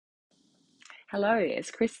Hello,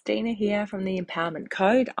 it's Christina here from the Empowerment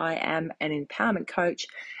Code. I am an empowerment coach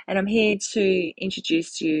and I'm here to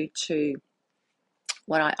introduce you to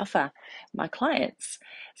what I offer my clients.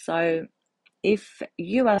 So, if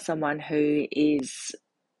you are someone who is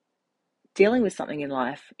dealing with something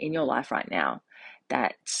in your life right now,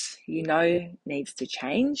 that you know needs to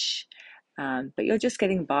change, but you're just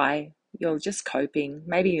getting by, you're just coping,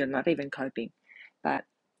 maybe you're not even coping, but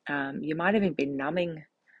you might even be numbing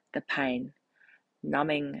the pain,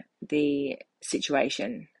 numbing the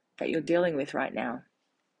situation that you're dealing with right now,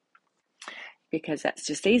 because that's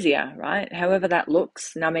just easier, right? However that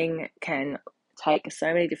looks, numbing can take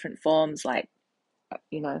so many different forms, like,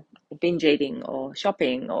 binge eating or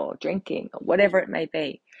shopping or drinking or whatever it may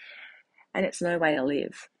be. And it's no way to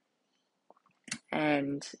live.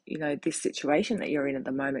 And, this situation that you're in at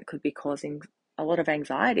the moment could be causing a lot of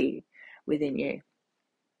anxiety within you.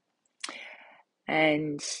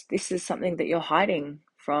 And this is something that you're hiding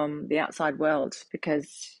from the outside world,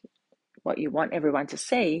 because what you want everyone to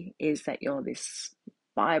see is that you're this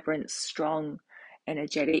vibrant, strong,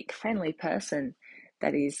 energetic, friendly person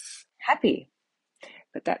that is happy.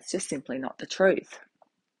 But that's just simply not the truth.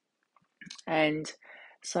 And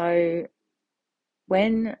so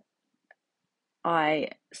when I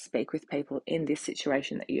speak with people in this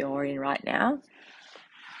situation that you're in right now,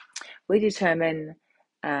 we determine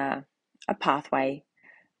a pathway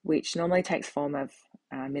which normally takes form of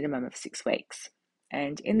a minimum of 6 weeks.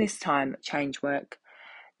 And in this time,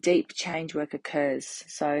 deep change work occurs.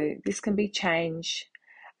 So this can be change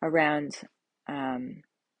around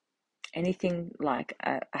anything like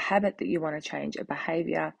a habit that you want to change, a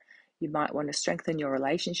behavior. You might want to strengthen your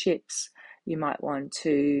relationships. You might want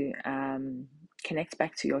to connect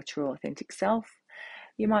back to your true authentic self.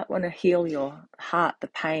 You might want to heal your heart, the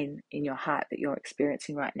pain in your heart that you're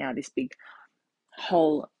experiencing right now, this big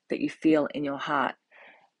hole that you feel in your heart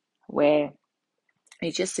where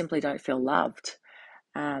you just simply don't feel loved.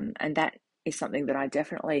 And that is something that I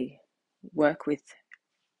definitely work with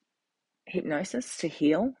hypnosis to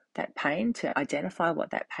heal that pain, to identify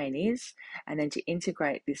what that pain is, and then to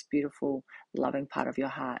integrate this beautiful, loving part of your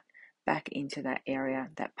heart back into that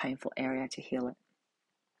area, that painful area, to heal it.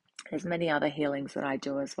 There's many other healings that I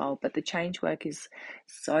do as well, but the change work is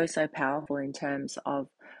so, so powerful in terms of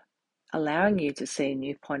allowing you to see a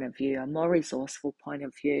new point of view, a more resourceful point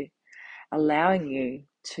of view, allowing you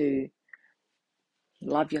to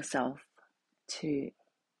love yourself, to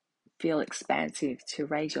feel expansive, to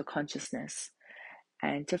raise your consciousness,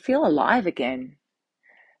 and to feel alive again.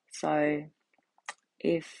 So,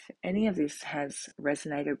 if any of this has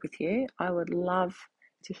resonated with you, I would love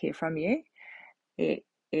to hear from you. It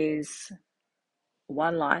is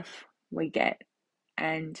one life we get,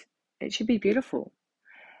 and it should be beautiful.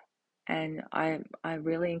 And I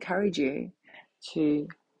really encourage you to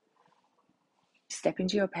step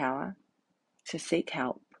into your power, to seek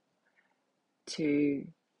help, to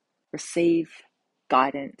receive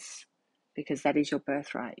guidance, because that is your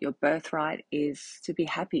birthright. Your birthright is to be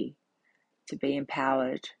happy, to be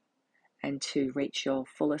empowered, and to reach your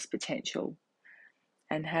fullest potential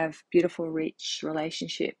and have beautiful, rich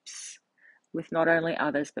relationships with not only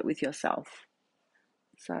others but with yourself.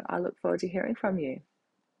 So I look forward to hearing from you.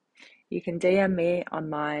 You can DM me on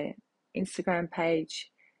my Instagram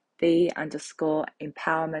page,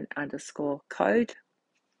 the_empowerment_code,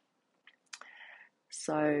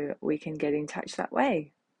 so we can get in touch that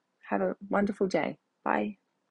way. Have a wonderful day. Bye.